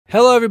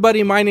Hello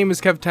everybody, my name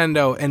is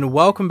Kevtendo and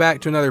welcome back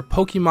to another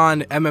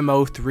Pokemon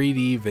MMO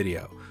 3D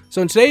video.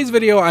 So in today's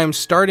video I am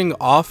starting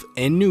off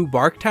in New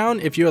Barktown.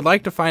 If you would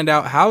like to find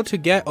out how to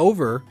get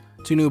over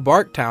to New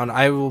Barktown,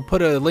 I will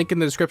put a link in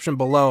the description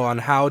below on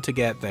how to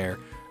get there.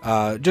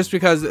 Just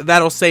because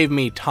that'll save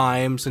me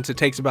time, since it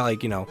takes about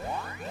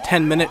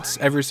 10 minutes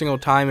every single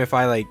time if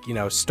I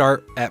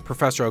start at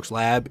Professor Oak's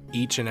lab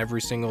each and every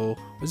single...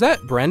 Was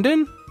that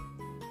Brendan?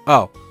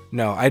 Oh.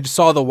 No, I just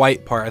saw the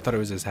white part. I thought it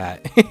was his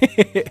hat.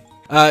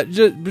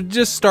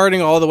 Just starting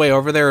all the way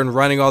over there and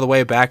running all the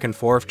way back and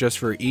forth just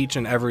for each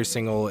and every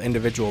single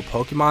individual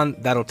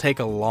Pokemon, that'll take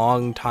a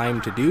long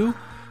time to do.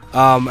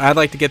 I'd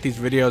like to get these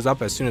videos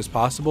up as soon as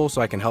possible so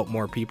I can help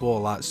more people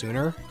a lot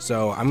sooner.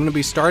 So I'm going to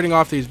be starting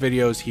off these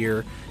videos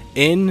here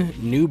in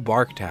New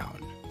Barktown.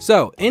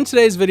 So, in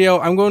today's video,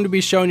 I'm going to be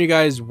showing you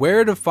guys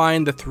where to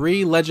find the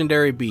 3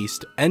 legendary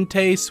beasts,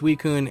 Entei,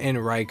 Suicune, and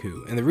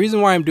Raikou. And the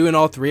reason why I'm doing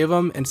all 3 of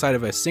them inside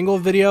of a single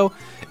video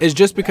is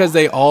just because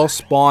they all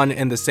spawn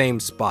in the same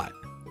spot.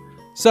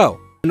 So,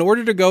 in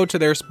order to go to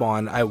their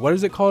spawn, what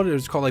is it called? It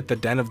was called like the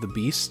Den of the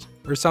Beast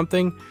or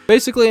something.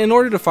 Basically, in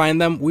order to find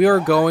them, we are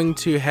going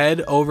to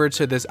head over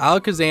to this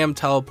Alakazam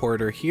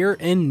teleporter here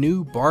in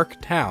New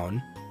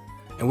Barktown.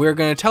 And we are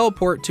going to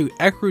teleport to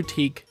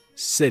Ecruteak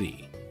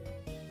City.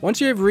 Once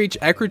you have reached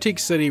Ecruteak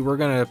City, we're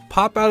going to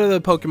pop out of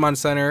the Pokemon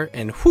Center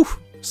and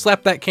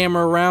slap that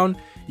camera around.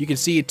 You can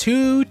see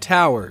 2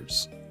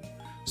 towers.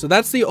 So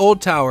that's the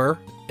old tower.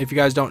 If you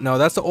guys don't know,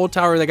 that's the old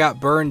tower that got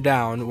burned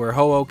down where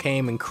Ho-Oh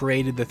came and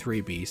created the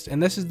 3 beasts.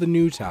 And this is the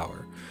new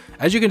tower.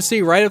 As you can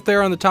see right up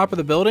there on the top of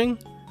the building,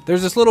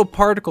 there's this little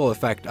particle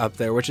effect up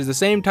there, which is the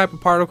same type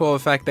of particle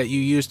effect that you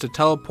use to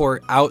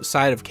teleport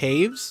outside of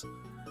caves.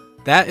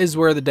 That is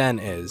where the den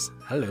is.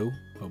 Hello.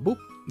 Oh, boop.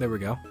 There we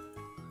go.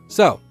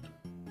 So,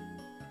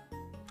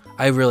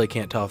 I really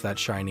can't tell if that's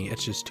shiny.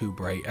 It's just too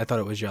bright. I thought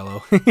it was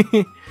yellow.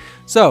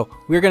 So,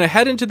 we're going to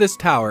head into this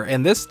tower,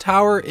 and this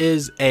tower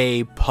is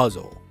a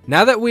puzzle.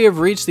 Now that we have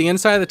reached the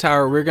inside of the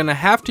tower, we're going to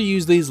have to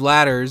use these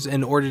ladders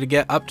in order to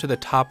get up to the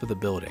top of the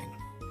building.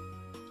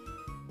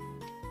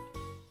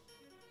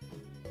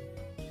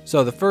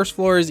 So, the first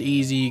floor is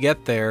easy. You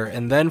get there,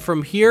 and then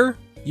from here,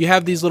 you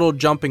have these little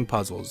jumping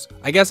puzzles.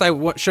 I guess I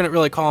shouldn't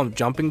really call them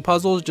jumping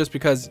puzzles just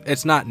because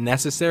it's not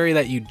necessary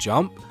that you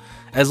jump.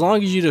 As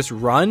long as you just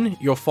run,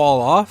 you'll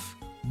fall off.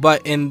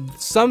 But in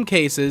some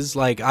cases,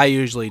 like I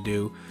usually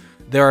do,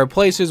 there are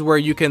places where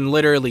you can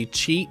literally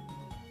cheat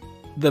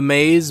the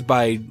maze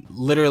by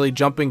literally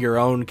jumping your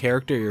own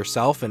character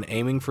yourself and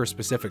aiming for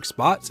specific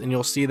spots. And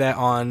you'll see that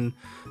on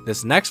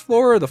this next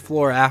floor or the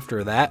floor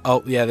after that.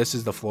 Oh, yeah, this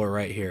is the floor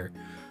right here.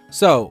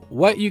 So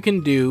what you can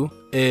do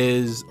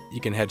is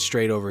you can head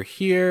straight over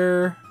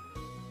here.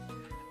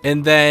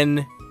 And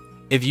then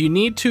if you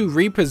need to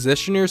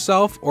reposition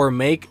yourself or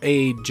make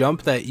a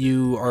jump that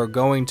you are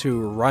going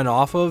to run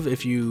off of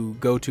if you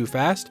go too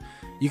fast,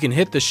 you can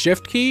hit the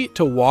shift key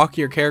to walk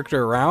your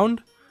character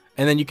around,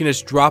 and then you can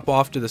just drop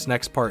off to this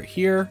next part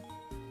here.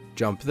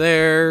 Jump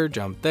there,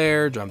 jump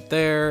there, jump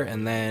there,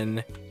 and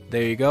then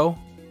there you go.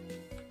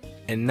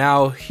 And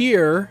now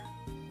here,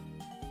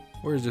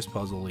 where does this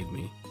puzzle lead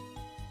me?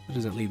 It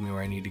doesn't lead me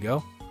where I need to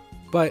go,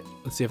 but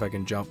let's see if I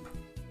can jump.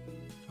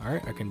 All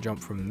right, I can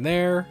jump from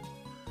there.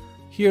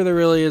 Here there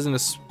really isn't a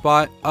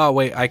spot. Oh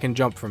wait, I can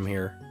jump from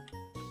here.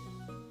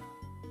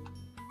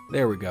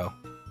 There we go.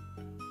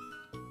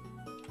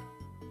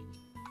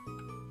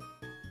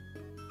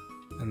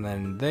 And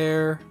then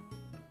there.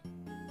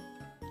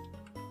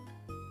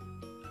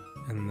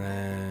 And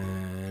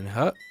then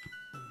hup.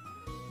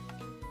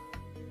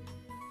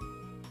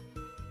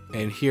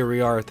 And here we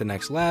are at the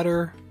next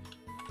ladder.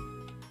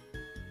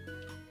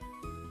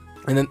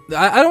 And then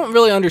I don't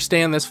really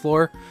understand this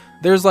floor.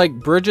 There's like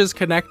bridges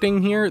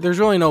connecting here. There's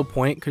really no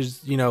point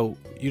because, you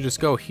just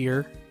go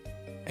here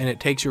and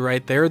it takes you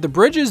right there. The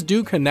bridges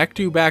do connect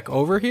you back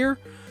over here,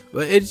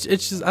 but it's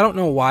just, I don't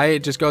know why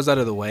it just goes out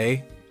of the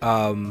way.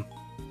 I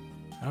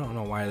don't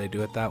know why they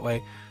do it that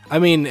way. I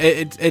mean,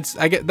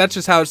 I get that's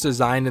just how it's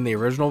designed in the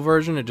original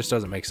version. It just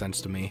doesn't make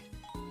sense to me.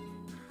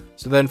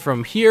 So then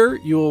from here,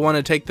 you will want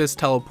to take this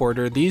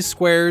teleporter. These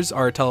squares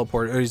are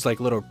teleporters. These like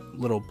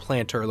little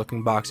planter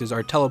looking boxes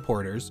are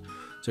teleporters.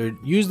 So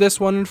use this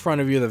one in front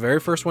of you, the very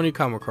first one you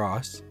come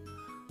across.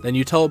 Then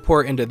you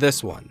teleport into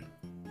this one.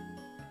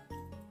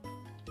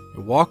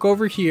 You walk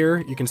over here,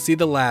 you can see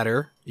the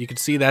ladder. You can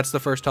see that's the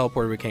first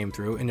teleporter we came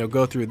through, and you'll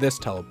go through this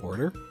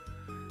teleporter.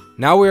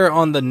 Now we are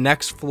on the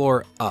next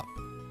floor up.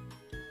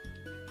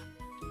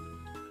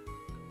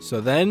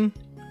 So then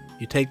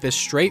you take this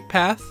straight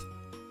path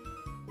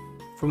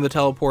from the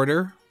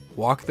teleporter,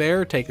 walk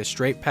there, take the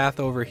straight path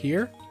over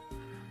here.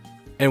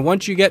 And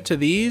once you get to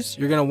these,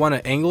 you're going to want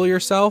to angle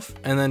yourself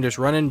and then just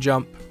run and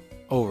jump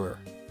over.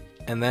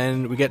 And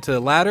then we get to the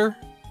ladder,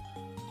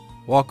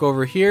 walk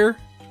over here,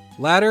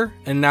 ladder,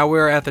 and now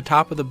we're at the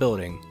top of the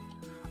building.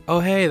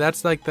 Oh, hey,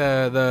 that's like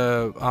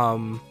the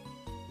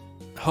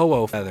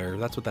Ho-Oh feather.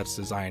 That's what that's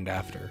designed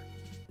after.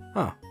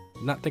 Huh.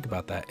 Not think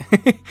about that.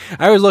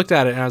 I always looked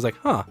at it and I was like,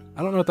 huh,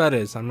 I don't know what that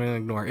is. I'm going to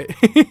ignore it.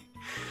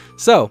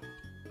 So,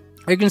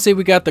 you can see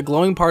we got the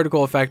glowing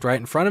particle effect right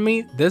in front of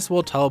me. This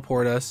will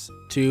teleport us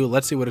to,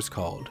 let's see what it's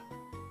called.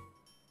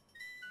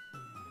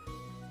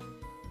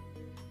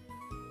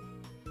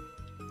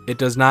 It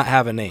does not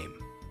have a name.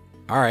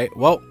 Alright,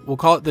 well, we'll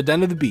call it the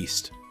Den of the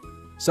Beast.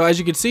 So as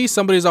you can see,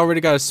 somebody's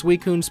already got a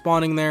Suicune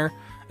spawning there.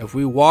 If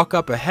we walk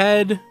up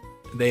ahead,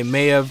 they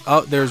may have,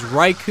 oh, there's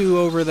Raikou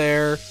over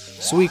there,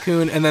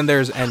 Suicune, and then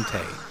there's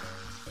Entei.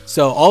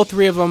 So all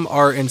three of them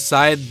are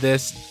inside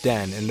this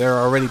den, and there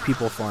are already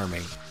people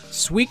farming.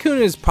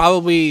 Suicune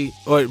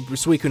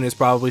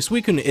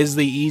is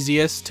the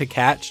easiest to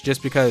catch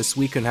just because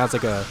Suicune has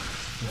like a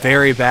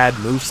very bad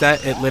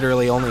moveset. It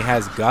literally only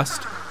has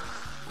Gust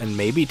and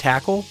maybe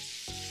Tackle.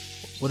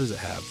 What does it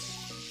have?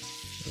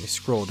 Let me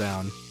scroll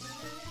down.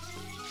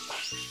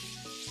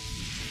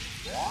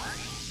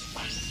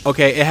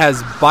 Okay, it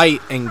has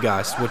Bite and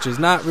Gust, which is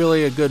not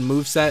really a good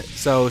moveset,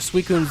 so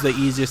Suicune's the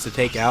easiest to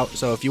take out.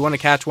 So if you want to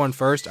catch one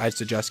first, I'd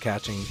suggest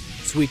catching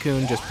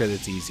Suicune just because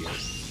it's easier.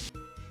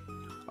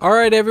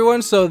 Alright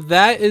everyone, so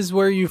that is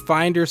where you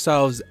find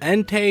yourselves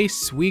Entei,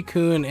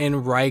 Suicune, and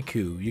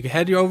Raikou. You can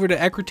head over to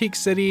Ecruteak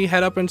City,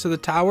 head up into the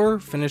tower,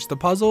 finish the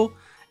puzzle,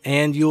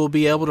 and you will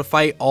be able to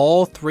fight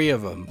all three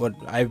of them. But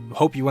I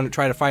hope you wouldn't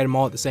try to fight them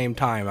all at the same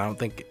time. I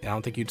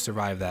don't think you'd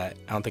survive that.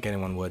 I don't think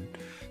anyone would.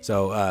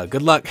 So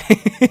good luck.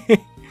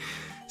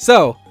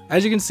 So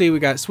as you can see, we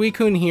got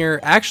Suicune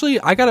here.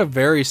 Actually, I got a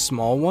very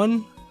small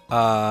one.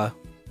 There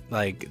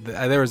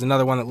was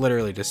another one that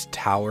literally just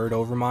towered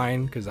over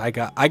mine because I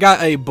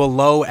got a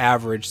below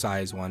average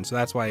size one, so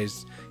that's why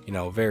he's, you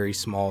know, very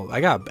small. I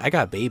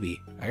got baby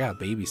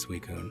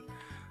Suicune.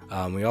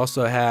 We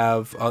also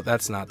have, oh,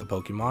 that's not the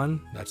Pokemon.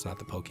 That's not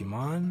the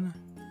Pokemon.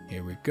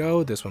 Here we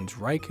go. This one's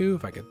Raikou.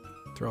 If I could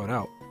throw it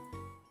out.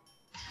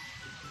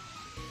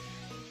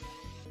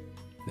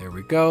 There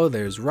we go.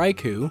 There's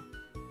Raikou.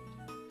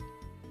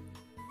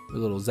 A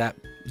little zap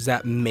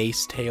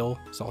mace tail.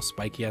 It's all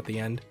spiky at the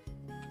end.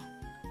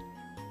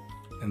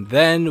 And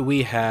then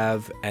we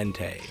have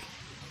Entei.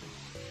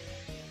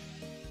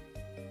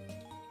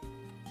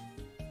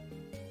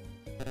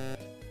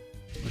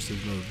 What's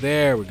his move?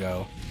 There we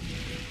go.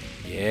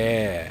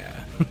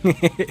 Yeah.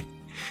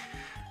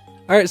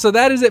 Alright, so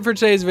that is it for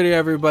today's video,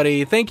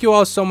 everybody. Thank you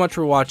all so much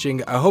for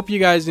watching. I hope you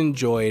guys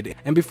enjoyed.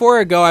 And before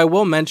I go, I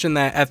will mention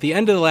that at the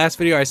end of the last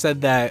video, I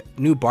said that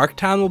New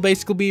Barktown will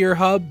basically be your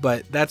hub,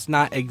 but that's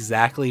not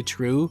exactly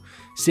true,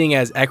 seeing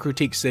as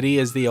Ecruteak City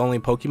is the only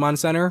Pokemon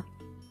Center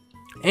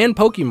and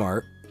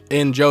Pokemart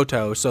in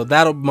Johto, so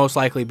that'll most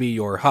likely be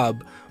your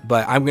hub.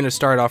 But I'm going to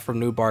start off from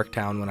New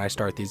Barktown when I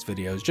start these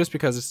videos, just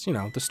because it's, you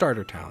know, the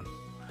starter town.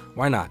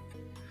 Why not?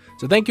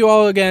 So thank you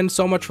all again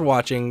so much for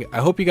watching. I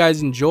hope you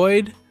guys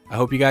enjoyed. I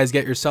hope you guys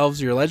get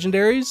yourselves your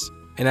legendaries,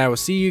 and I will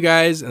see you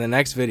guys in the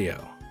next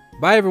video.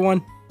 Bye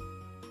everyone.